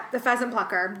at the Pheasant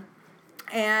Plucker,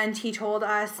 and he told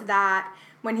us that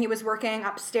when he was working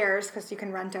upstairs, because you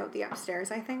can rent out the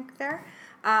upstairs, I think, there,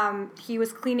 he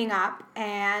was cleaning up,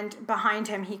 and behind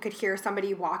him he could hear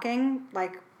somebody walking,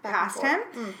 like, past him.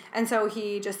 And so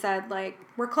he just said, like,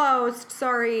 we're closed,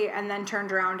 sorry, and then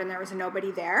turned around and there was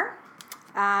nobody there.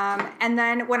 And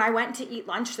then when I went to eat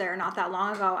lunch there not that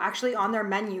long ago, actually on their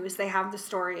menus they have the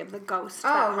story of the ghost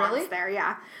that haunts there.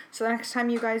 Yeah. So the next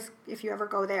time you guys, if you ever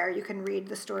go there, you can read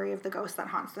the story of the ghost that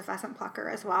haunts the Pheasant Plucker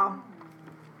as well.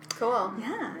 Cool.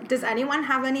 Yeah. Does anyone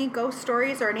have any ghost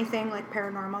stories or anything like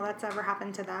paranormal that's ever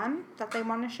happened to them that they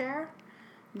want to share?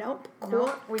 Nope. Cool.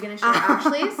 Nope. We're going to share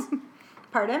Ashley's?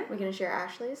 Pardon? We're going to share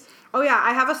Ashley's? Oh, yeah.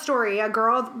 I have a story. A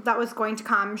girl that was going to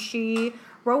come, she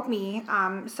wrote me.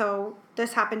 So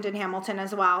this happened in Hamilton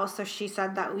as well. So she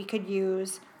said that we could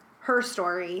use her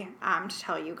story to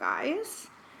tell you guys.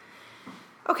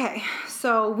 Okay.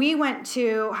 So we went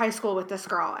to high school with this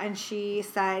girl, and she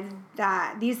said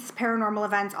that these paranormal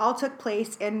events all took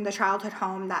place in the childhood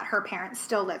home that her parents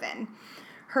still live in.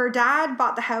 Her dad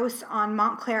bought the house on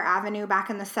Montclair Avenue back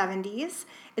in the 70s.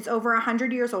 It's over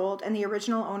 100 years old, and the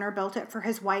original owner built it for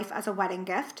his wife as a wedding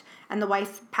gift, and the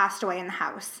wife passed away in the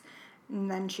house.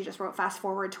 And then she just wrote, fast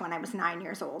forward to when I was 9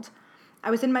 years old. I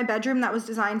was in my bedroom that was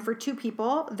designed for 2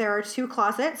 people. There are 2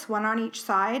 closets, one on each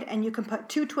side, and you can put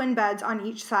 2 twin beds on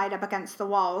each side up against the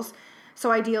walls, so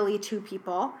ideally 2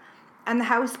 people. And the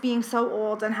house being so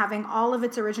old and having all of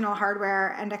its original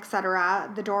hardware and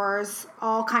etc., the doors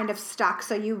all kind of stuck,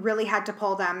 so you really had to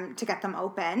pull them to get them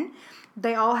open.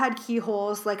 They all had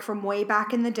keyholes, like from way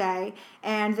back in the day,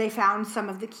 and they found some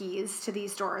of the keys to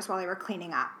these doors while they were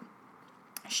cleaning up.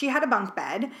 She had a bunk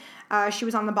bed. She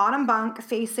was on the bottom bunk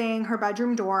facing her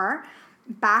bedroom door,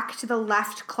 back to the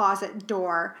left closet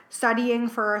door, studying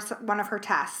for one of her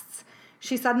tests.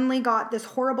 She suddenly got this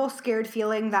horrible scared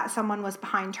feeling that someone was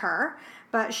behind her,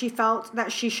 but she felt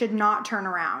that she should not turn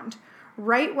around.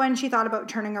 Right when she thought about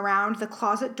turning around, the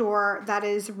closet door that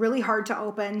is really hard to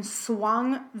open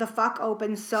swung the fuck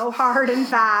open so hard and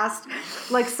fast,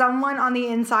 like someone on the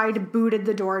inside booted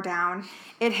the door down.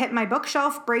 It hit my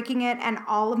bookshelf, breaking it, and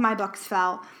all of my books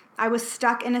fell. I was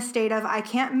stuck in a state of I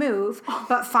can't move,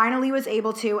 but finally was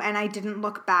able to, and I didn't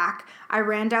look back. I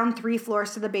ran down 3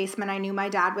 floors to the basement I knew my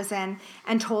dad was in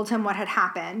and told him what had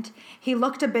happened. He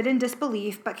looked a bit in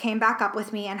disbelief, but came back up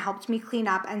with me and helped me clean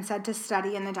up and said to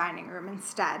study in the dining room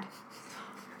instead.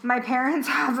 My parents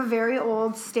have a very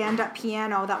old stand-up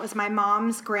piano that was my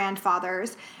mom's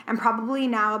grandfather's and probably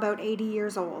now about 80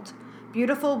 years old.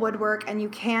 Beautiful woodwork, and you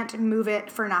can't move it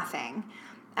for nothing.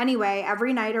 Anyway,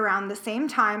 every night around the same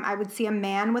time, I would see a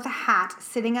man with a hat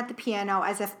sitting at the piano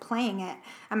as if playing it,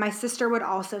 and my sister would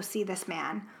also see this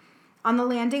man. On the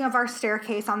landing of our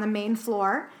staircase on the main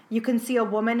floor, you can see a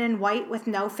woman in white with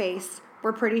no face.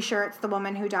 We're pretty sure it's the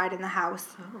woman who died in the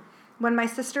house. Oh. When my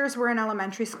sisters were in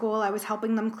elementary school, I was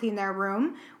helping them clean their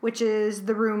room, which is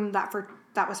the room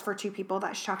that was for 2 people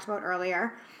that she talked about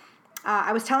earlier.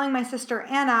 I was telling my sister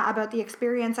Anna about the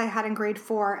experience I had in grade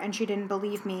 4, and she didn't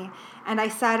believe me. And I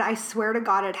said, I swear to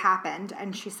God it happened.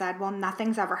 And she said, well,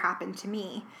 nothing's ever happened to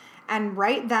me. And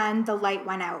right then, the light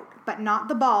went out. But not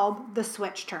the bulb, the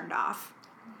switch turned off.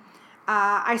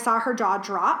 I saw her jaw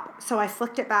drop, so I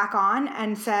flicked it back on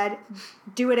and said,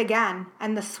 do it again.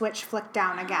 And the switch flicked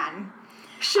down again.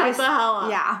 Shut the hell up.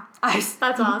 Yeah.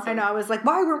 That's awesome. I know. I was like,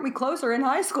 why weren't we closer in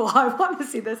high school? I want to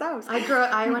see this house.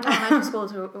 I went to elementary school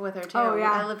with her, too. Oh,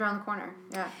 yeah. I lived around the corner.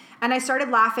 Yeah. And I started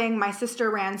laughing. My sister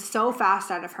ran so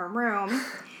fast out of her room.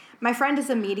 My friend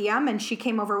is a medium, and she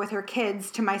came over with her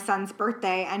kids to my son's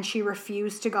birthday, and she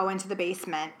refused to go into the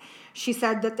basement. She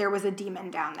said that there was a demon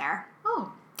down there.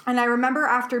 Oh. And I remember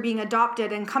after being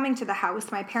adopted and coming to the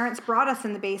house, my parents brought us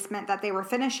in the basement that they were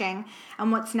finishing,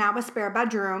 and what's now a spare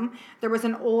bedroom. There was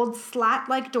an old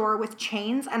slat-like door with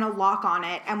chains and a lock on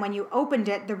it, and when you opened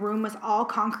it, the room was all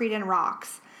concrete and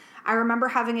rocks. I remember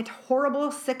having a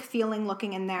horrible, sick feeling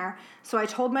looking in there, so I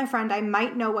told my friend I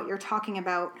might know what you're talking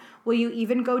about. Will you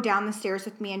even go down the stairs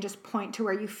with me and just point to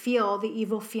where you feel the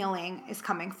evil feeling is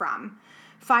coming from?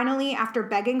 Finally, after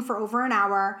begging for over an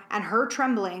hour and her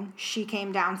trembling, she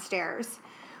came downstairs.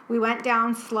 We went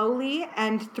down slowly,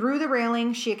 and through the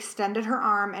railing, she extended her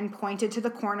arm and pointed to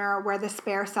the corner where the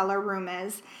spare cellar room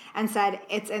is and said,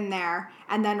 "It's in there,"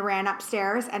 and then ran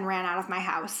upstairs and ran out of my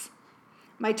house.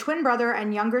 My twin brother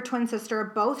and younger twin sister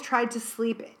both tried to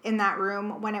sleep in that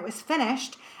room when it was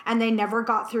finished, and they never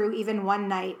got through even one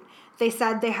night. They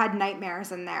said they had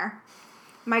nightmares in there.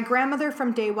 My grandmother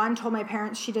from day one told my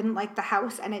parents she didn't like the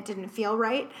house and it didn't feel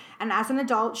right. And as an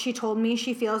adult, she told me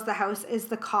she feels the house is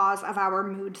the cause of our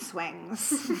mood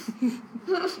swings.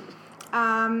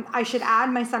 I should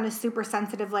add, my son is super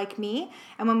sensitive like me.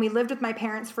 And when we lived with my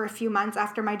parents for a few months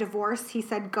after my divorce, he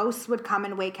said ghosts would come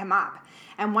and wake him up.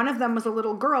 And one of them was a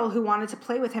little girl who wanted to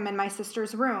play with him in my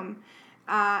sister's room.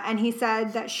 And he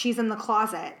said that she's in the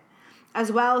closet. As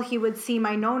well, he would see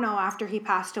my no-no after he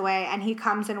passed away, and he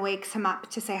comes and wakes him up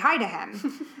to say hi to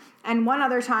him. And one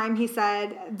other time, he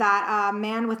said that a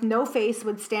man with no face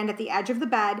would stand at the edge of the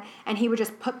bed, and he would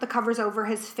just put the covers over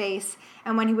his face,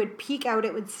 and when he would peek out,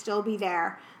 it would still be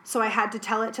there. So I had to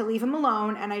tell it to leave him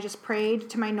alone, and I just prayed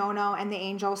to my no-no and the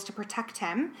angels to protect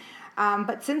him.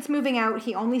 But since moving out,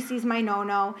 he only sees my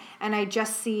no-no, and I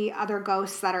just see other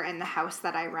ghosts that are in the house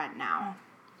that I rent now.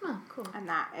 Oh, cool. And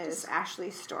that is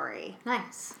Ashley's story.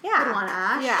 Nice. Yeah. Good one,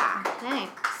 Ash. Yeah.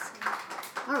 Thanks.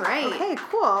 All right. Okay,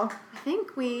 cool. I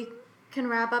think we can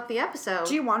wrap up the episode.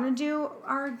 Do you want to do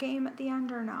our game at the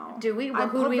end or no? Do we? I Well,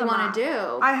 who do pulled we them want up. to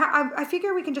do? I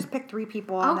figure we can just pick 3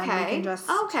 people and then we Okay. can just...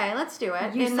 Okay, let's do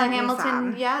it. You In the sent me Hamilton,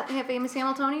 some. yeah, famous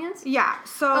Hamiltonians? Yeah,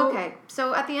 so... Okay,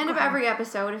 so at the end of every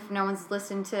episode, if no one's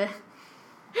listened to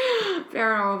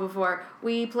Paranormal before,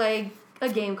 we play a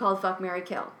game called Fuck, Marry,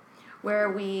 Kill,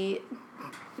 where we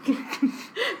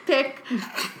pick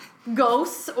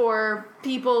ghosts or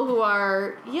people who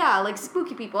are, like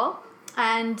spooky people,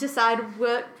 and decide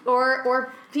what,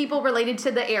 or people related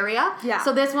to the area. Yeah.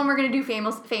 So this one we're going to do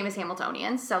famous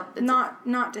Hamiltonians. So it's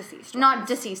Not deceased. not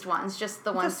deceased ones, just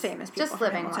the ones, Just famous people just from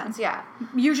living Hamilton. ones. Yeah.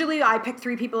 Usually I pick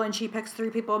 3 people and she picks 3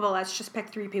 people, but let's just pick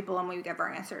 3 people and we give our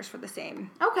answers for the same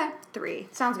Okay. 3.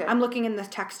 Sounds good. I'm looking in the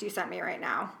text you sent me right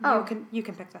now. Oh. You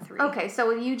can pick the 3. Okay, so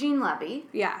with Eugene Levy,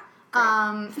 Yeah.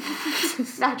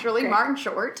 naturally Great. Martin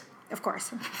Short, Of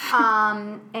course.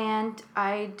 and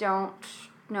I don't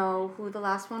know who the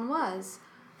last one was.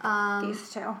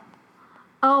 These 2.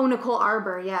 Oh, Nicole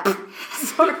Arbor, yeah.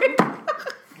 Sorry.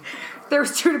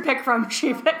 There's 2 to pick from.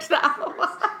 She picked that one.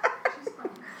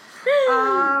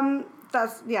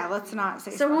 Let's not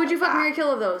say So who would you stuff fuck, like Marry,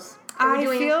 Kill of those? that. Are we I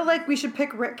doing- feel like we should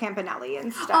pick Rick Campanelli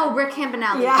instead. Oh, Rick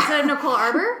Campanelli. Yeah. Instead of Nicole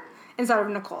Arbor? Instead of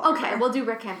Nicole. Okay, we'll do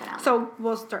Rick Campanelli. So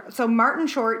we'll start. So Martin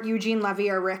Short, Eugene Levy,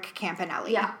 or Rick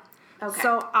Campanelli. Yeah. Okay.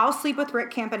 So I'll sleep with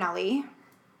Rick Campanelli.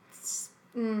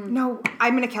 No,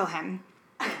 I'm gonna kill him.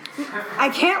 I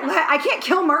can't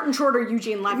kill Martin Short or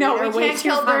Eugene Levy. no, They're we way can't too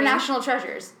kill their funny. national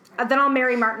treasures. Then I'll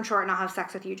marry Martin Short and I'll have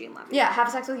sex with Eugene Levy. Yeah, have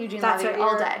sex with Eugene That's Levy what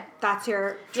all your- day. That's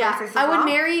your choices Yeah, as I would well?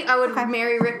 marry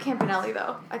marry Rick Campanelli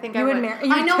though. I think I You would would. marry-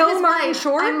 you'd I know kill his Martin wife.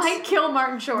 Short? I might kill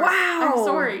Martin Short. Wow. I'm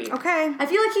sorry. Okay. I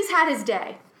feel like he's had his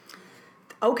day.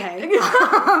 Okay.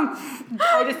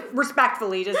 I just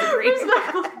respectfully disagree.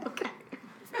 Okay.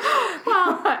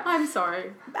 Well, I'm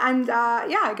sorry. And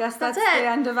I guess that's That's it. the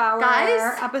end of our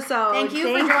Guys, episode. Thank you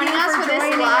for joining us for this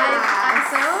joining live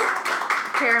us. episode.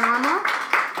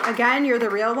 Paranormal. Again, you're the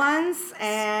real ones,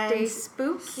 and Stay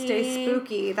spooky. Stay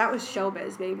spooky. That was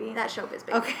showbiz, baby. That showbiz,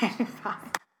 baby. Okay, bye.